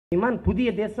சீமான், புதிய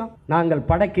தேசம் நாங்கள்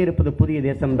படைக்க இருப்பது புதிய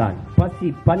தேசம்தான். பசி,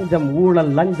 பஞ்சம்,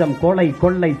 ஊழல், லஞ்சம், கொலை,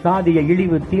 கொள்ளை, சாதிய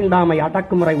இழிவு, தீண்டாமை,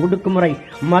 அடக்குமுறை, ஒடுக்குமுறை,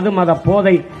 மதுமத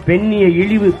போதை, பெண்ணிய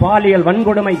இழிவு, பாலியல்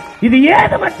வன்கொடுமை, இது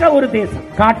ஏதுமற்ற ஒரு தேசம்.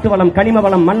 காட்டு வளம், கனிம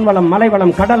வளம், மண் வளம், மலை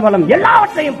வளம், கடல் வளம்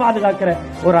எல்லாவற்றையும் பாதுகாக்கிற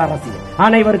ஒரு அரசியல்.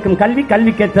 அனைவருக்கும் கல்வி,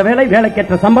 கல்விக்கேற்ற வேலை,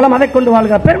 வேலைக்கேற்ற சம்பளம், அதை கொண்டு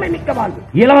வாழ்கிற பெருமை மிக்க வாழ்வு.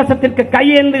 இலவசத்திற்கு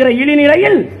கையேந்துகிற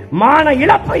இழிநிலையில் மான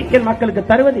இழப்பை என் மக்களுக்கு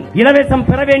தருவதில், இலவசம்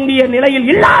பெற வேண்டிய நிலையில்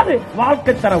இல்லாது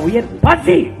வாழ்க்கை தர உயர்வு.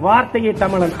 பசி வார்த்தையை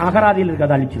தமிழன் அகராதியில்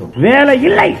இருக்கிறத அழிச்சிடும். வேலை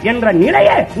இல்லை என்ற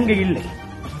நிலையே இங்க இல்லை.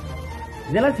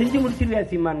 இதெல்லாம் செஞ்சு முடிச்சிருவியா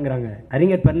சீமான்ங்கிறாங்க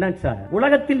அறிஞர் பெர்னாட் சார்.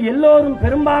 உலகத்தில் எல்லோரும்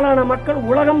பெரும்பாலான மக்கள்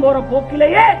உலகம் போற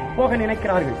போக்கிலேயே போக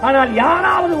நினைக்கிறார்கள். ஆனால்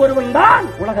யாராவது ஒருவன் தான்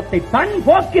உலகத்தை தன்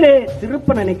போக்கிலே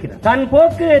திருப்ப நினைக்கிறார். தன்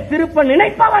போக்கிலே திருப்ப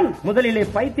நினைப்பவன் முதலிலே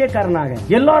பைத்தியக்காரனாக,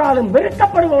 எல்லோராலும்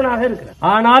வெறுக்கப்படுபவனாக இருக்கிறார்.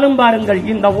 ஆனாலும் பாருங்கள்,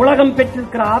 இந்த உலகம்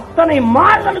பெற்றிருக்கிற அத்தனை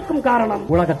மாறுதலுக்கும் காரணம்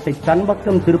உலகத்தை தன்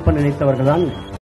பக்கம் திருப்ப நினைத்தவர்கள் தான்.